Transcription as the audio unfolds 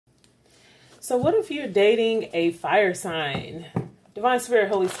So what if you're dating a fire sign? Divine Spirit,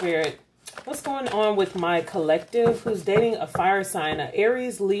 Holy Spirit, what's going on with my collective who's dating a fire sign, an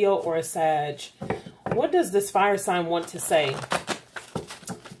Aries, Leo, or a Sag? What does this fire sign want to say?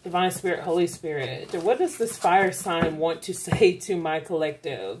 Divine Spirit, Holy Spirit, what does this fire sign want to say to my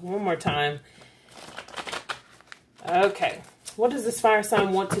collective? One more time. Okay. What does this fire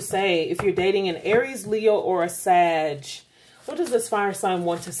sign want to say? If you're dating an Aries, Leo, or a Sag, what does this fire sign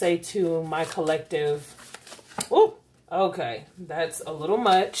want to say to my collective? Oh, okay. That's a little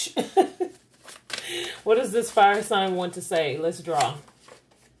much. What does this fire sign want to say? Let's draw.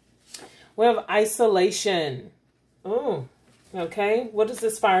 We have isolation. Oh, okay. What does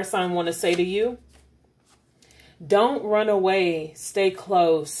this fire sign want to say to you? Don't run away. Stay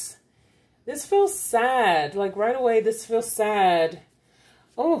close. This feels sad. Like right away, this feels sad.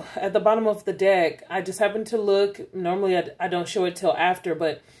 Oh, at the bottom of the deck, I just happened to look. Normally, I don't show it till after,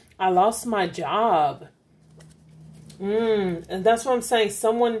 but I lost my job. And that's what I'm saying.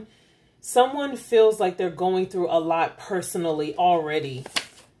 Someone feels like they're going through a lot personally already.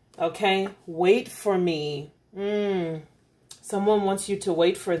 Okay? Wait for me. Someone wants you to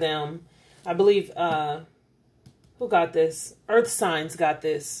wait for them. I believe, who got this? Earth signs got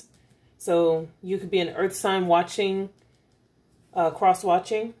this. So you could be an earth sign watching,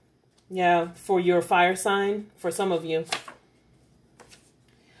 cross-watching. Yeah, for your fire sign, for some of you.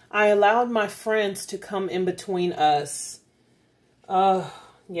 I allowed my friends to come in between us.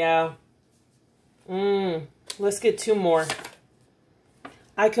 Yeah. Let's get two more.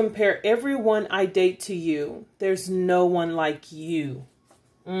 I compare everyone I date to you. There's no one like you.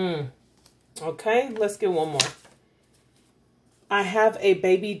 Okay, let's get one more. I have a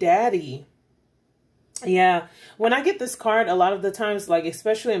baby daddy. Yeah, when I get this card, a lot of the times, like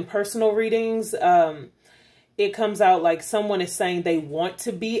especially in personal readings, it comes out like someone is saying they want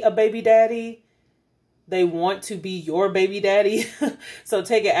to be a baby daddy. They want to be your baby daddy. So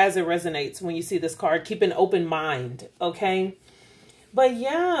take it as it resonates when you see this card. Keep an open mind, okay? But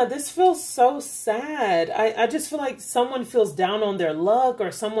yeah, this feels so sad. I just feel like someone feels down on their luck,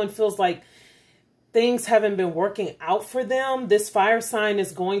 or someone feels like things haven't been working out for them. This fire sign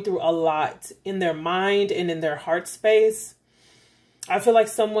is going through a lot in their mind and in their heart space. I feel like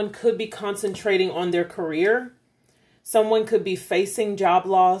someone could be concentrating on their career. Someone could be facing job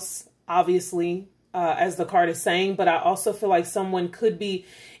loss, obviously, as the card is saying. But I also feel like someone could be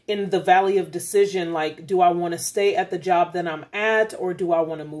in the valley of decision. Like, do I want to stay at the job that I'm at, or do I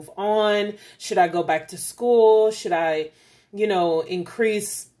want to move on? Should I go back to school? Should I,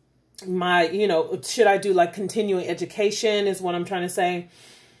 increase my, should I do like continuing education is what I'm trying to say,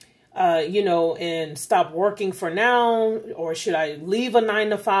 and stop working for now? Or should I leave a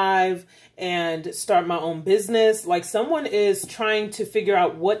 9-to-5 and start my own business? Like someone is trying to figure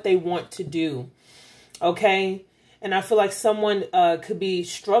out what they want to do. Okay. And I feel like someone could be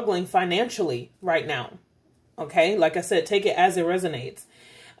struggling financially right now. Okay. Like I said, take it as it resonates.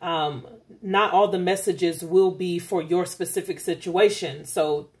 Not all the messages will be for your specific situation.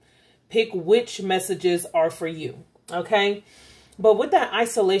 So pick which messages are for you. Okay. But with that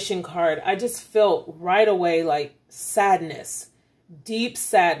isolation card, I just felt right away like sadness, deep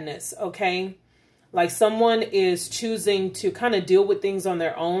sadness. Okay. Like someone is choosing to kind of deal with things on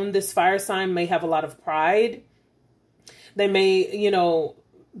their own. This fire sign may have a lot of pride. They may,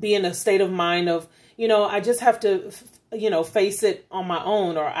 be in a state of mind of, I just have to, face it on my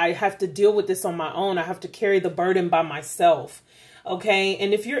own, or I have to deal with this on my own. I have to carry the burden by myself. Okay.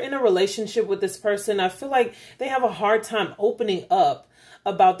 And if you're in a relationship with this person, I feel like they have a hard time opening up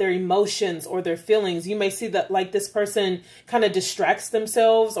about their emotions or their feelings. You may see that like this person kind of distracts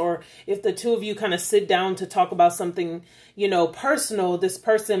themselves, or if the two of you kind of sit down to talk about something, personal, this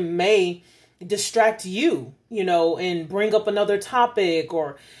person may distract you, and bring up another topic,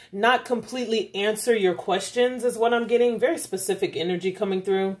 or not completely answer your questions is what I'm getting. Very specific energy coming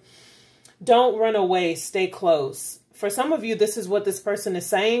through. Don't run away. Stay close. For some of you, this is what this person is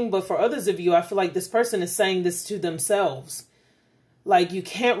saying. But for others of you, I feel like this person is saying this to themselves. Like you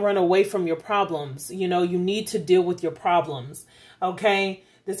can't run away from your problems. You need to deal with your problems. Okay.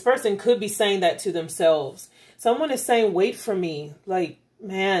 This person could be saying that to themselves. Someone is saying, wait for me. Like,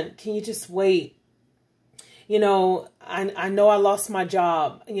 man, can you just wait? I know I lost my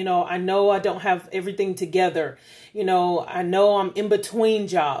job. I know I don't have everything together. I know I'm in between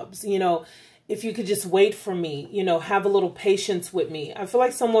jobs. If you could just wait for me, have a little patience with me. I feel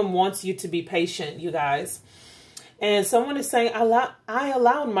like someone wants you to be patient, you guys. And someone is saying, I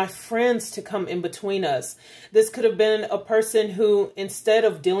allowed my friends to come in between us. This could have been a person who, instead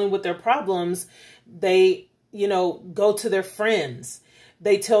of dealing with their problems, they, go to their friends.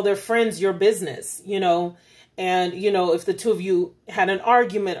 they tell their friends your business, you know, and, you know, if the two of you had an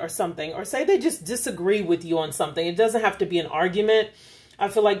argument or something, or say they just disagree with you on something, it doesn't have to be an argument. I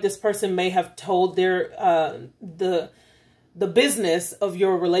feel like this person may have told their, the business of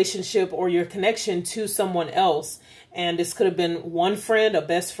your relationship or your connection to someone else. And this could have been one friend, a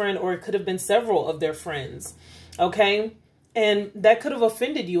best friend, or it could have been several of their friends. Okay. And that could have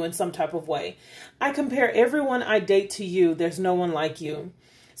offended you in some type of way. I compare everyone I date to you. There's no one like you.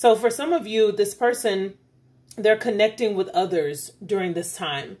 So for some of you, this person, they're connecting with others during this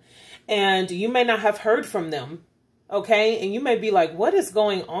time. And you may not have heard from them. Okay. And you may be like, what is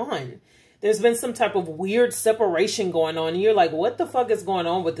going on? There's been some type of weird separation going on. And you're like, what the fuck is going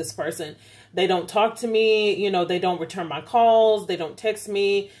on with this person? They don't talk to me. You know, they don't return my calls. They don't text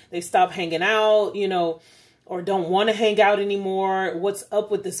me. They stop hanging out, you know, or don't want to hang out anymore. What's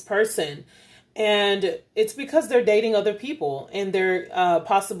up with this person? And it's because they're dating other people and they're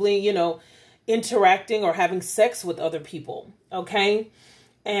possibly, you know, interacting or having sex with other people. Okay.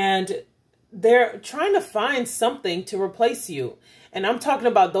 And they're trying to find something to replace you. And I'm talking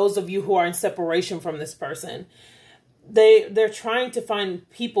about those of you who are in separation from this person. They're trying to find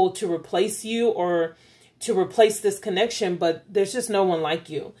people to replace you or to replace this connection, but there's just no one like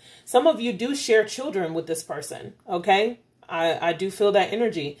you. Some of you do share children with this person, okay? I do feel that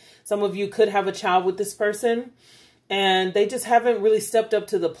energy. Some of you could have a child with this person, and they just haven't really stepped up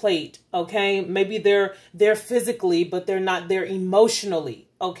to the plate, okay? Maybe they're there physically, but they're not there emotionally,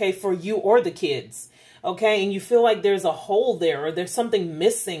 okay, for you or the kids, okay? And you feel like there's a hole there or there's something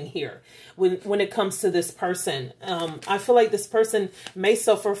missing here when it comes to this person. I feel like this person may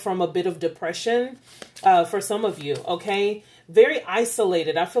suffer from a bit of depression for some of you, okay? Very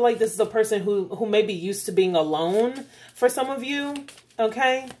isolated. I feel like this is a person who may be used to being alone for some of you,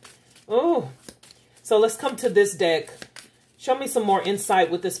 okay? Oh, so let's come to this deck. Show me some more insight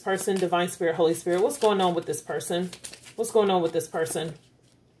with this person, Divine Spirit, Holy Spirit. What's going on with this person? What's going on with this person?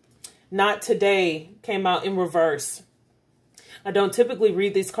 Not today came out in reverse. I don't typically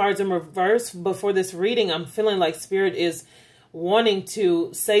read these cards in reverse, but for this reading, I'm feeling like Spirit is wanting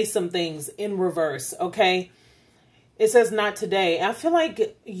to say some things in reverse, okay? It says not today. I feel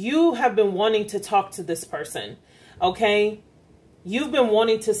like you have been wanting to talk to this person, okay? You've been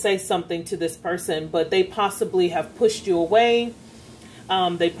wanting to say something to this person, but they possibly have pushed you away.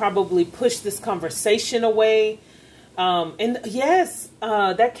 They probably pushed this conversation away. And yes,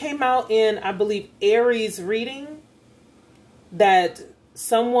 that came out in, I believe, Aries reading, that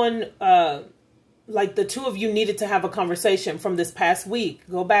someone, like the two of you needed to have a conversation from this past week.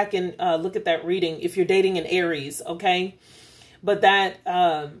 Go back and look at that reading if you're dating an Aries, okay? But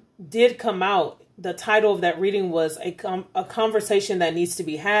that did come out. The title of that reading was a conversation that needs to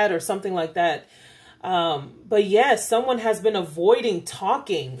be had or something like that. But yes, someone has been avoiding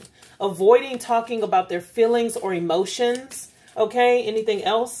talking about their feelings or emotions. Okay, anything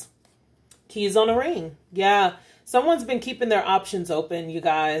else? Keys on a ring. Yeah, someone's been keeping their options open, you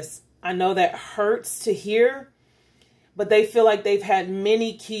guys. I know that hurts to hear, but they feel like they've had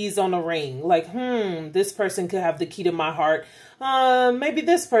many keys on a ring. Like, this person could have the key to my heart. Maybe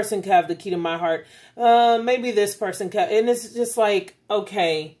this person could have the key to my heart. Maybe this person could. And it's just like,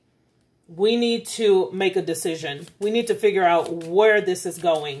 okay, we need to make a decision. We need to figure out where this is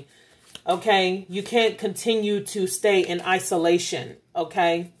going. Okay. You can't continue to stay in isolation.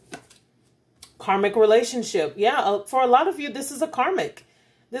 Okay. Karmic relationship. Yeah. For a lot of you, this is a karmic.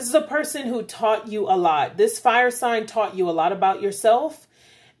 This is a person who taught you a lot. This fire sign taught you a lot about yourself.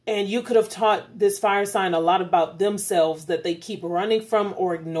 And you could have taught this fire sign a lot about themselves that they keep running from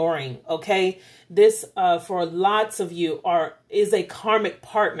or ignoring. Okay. This, for lots of you, is a karmic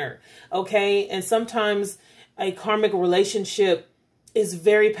partner. Okay. And sometimes a karmic relationship is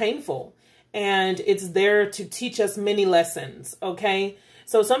very painful. And it's there to teach us many lessons. Okay.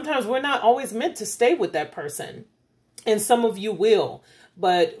 So sometimes we're not always meant to stay with that person. And some of you will.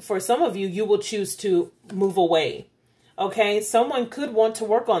 But for some of you, you will choose to move away. Okay, someone could want to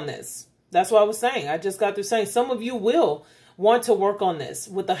work on this. That's what I was saying. I just got through saying some of you will want to work on this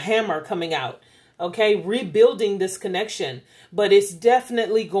with the hammer coming out. Okay, rebuilding this connection. But it's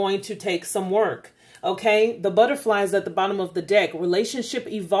definitely going to take some work. Okay, the butterflies at the bottom of the deck. Relationship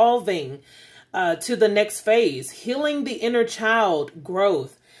evolving to the next phase. Healing the inner child.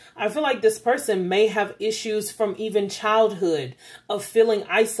 Growth. I feel like this person may have issues from even childhood of feeling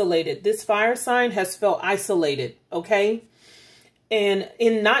isolated. This fire sign has felt isolated, okay? And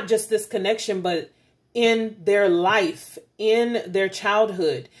in not just this connection, but in their life, in their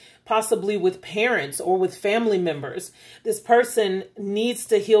childhood, possibly with parents or with family members. This person needs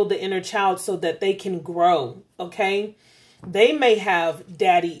to heal the inner child so that they can grow, okay? They may have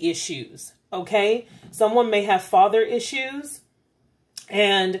daddy issues, okay? Someone may have father issues,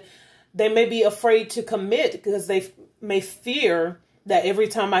 and they may be afraid to commit because they may fear that every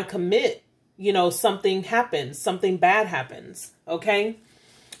time I commit, you know, something happens, something bad happens, okay?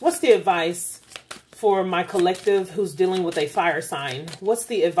 What's the advice for my collective who's dealing with a fire sign? What's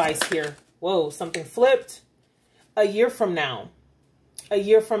the advice here? Whoa, something flipped. A year from now. A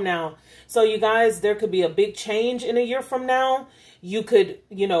year from now. So you guys, there could be a big change in a year from now. You could,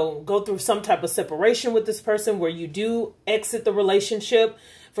 you know, go through some type of separation with this person where you do exit the relationship.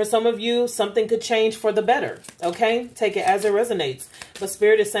 For some of you, something could change for the better. Okay? Take it as it resonates. But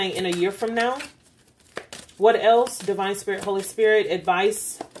Spirit is saying in a year from now. What else? Divine Spirit, Holy Spirit,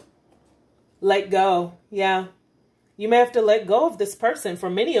 advice. Let go. Yeah. You may have to let go of this person. For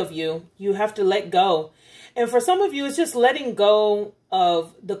many of you, you have to let go. And for some of you, it's just letting go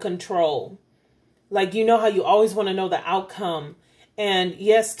of the control. Like, you know how you always want to know the outcome. And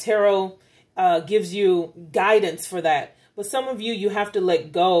yes, tarot gives you guidance for that. But some of you, you have to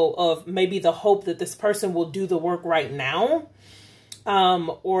let go of maybe the hope that this person will do the work right now.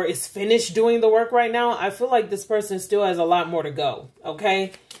 Or is finished doing the work right now. I feel like this person still has a lot more to go.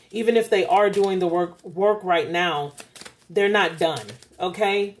 Okay? Even if they are doing the work right now, they're not done.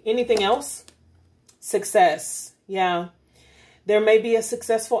 Okay? Anything else? Success. Yeah. There may be a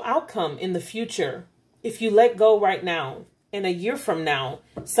successful outcome in the future. If you let go right now, in a year from now,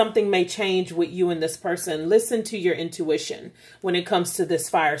 something may change with you and this person. Listen to your intuition when it comes to this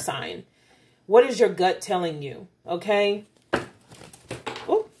fire sign. What is your gut telling you? Okay.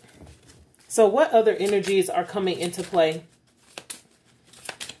 Ooh. So what other energies are coming into play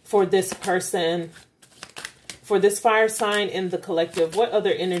for this person? For this fire sign in the collective, what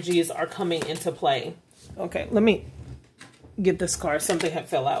other energies are coming into play? Okay, let me get this card. Something had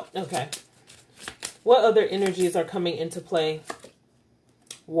fell out. Okay. What other energies are coming into play?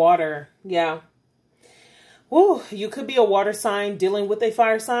 Water. Yeah. Woo, you could be a water sign dealing with a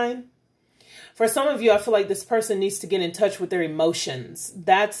fire sign. For some of you, I feel like this person needs to get in touch with their emotions.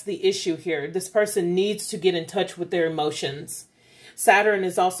 That's the issue here. This person needs to get in touch with their emotions. Saturn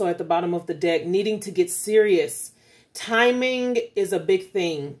is also at the bottom of the deck, needing to get serious. Timing is a big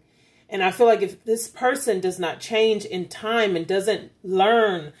thing. And I feel like if this person does not change in time and doesn't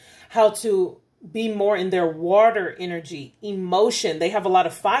learn how to be more in their water energy, emotion, they have a lot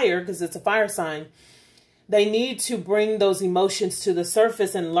of fire because it's a fire sign. They need to bring those emotions to the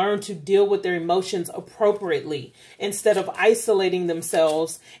surface and learn to deal with their emotions appropriately instead of isolating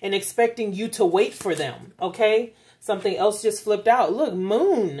themselves and expecting you to wait for them. Okay? Something else just flipped out. Look,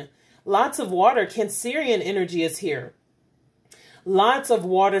 moon. Lots of water. Cancerian energy is here. Lots of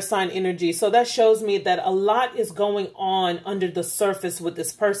water sign energy. So that shows me that a lot is going on under the surface with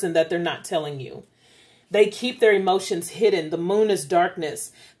this person that they're not telling you. They keep their emotions hidden. The moon is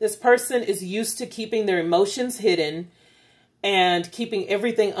darkness. This person is used to keeping their emotions hidden and keeping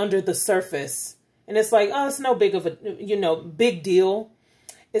everything under the surface. And it's like, oh, it's no big of a, big deal.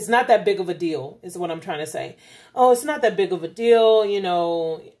 It's not that big of a deal is what I'm trying to say. Oh, it's not that big of a deal.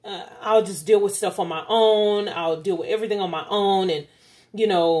 I'll just deal with stuff on my own. I'll deal with everything on my own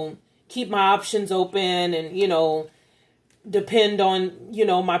and, keep my options open and, depend on,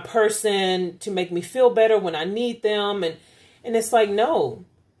 my person to make me feel better when I need them. And it's like, no,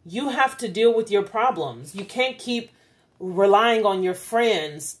 you have to deal with your problems. You can't keep relying on your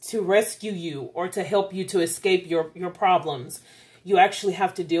friends to rescue you or to help you to escape your problems. You actually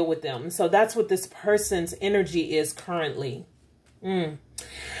have to deal with them. So that's what this person's energy is currently.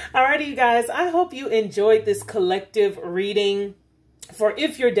 Alrighty, you guys. I hope you enjoyed this collective reading for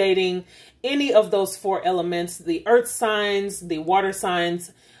if you're dating any of those 4 elements, the earth signs, the water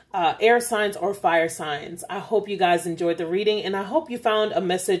signs, air signs, or fire signs. I hope you guys enjoyed the reading, and I hope you found a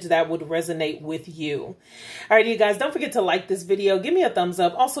message that would resonate with you. All right, you guys, don't forget to like this video. Give me a thumbs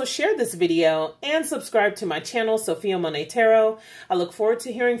up. Also, share this video and subscribe to my channel, Sophiamonay Tarot. I look forward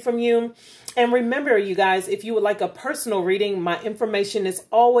to hearing from you. And remember, you guys, if you would like a personal reading, my information is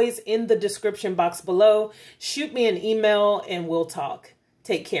always in the description box below. Shoot me an email and we'll talk.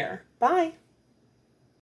 Take care. Bye.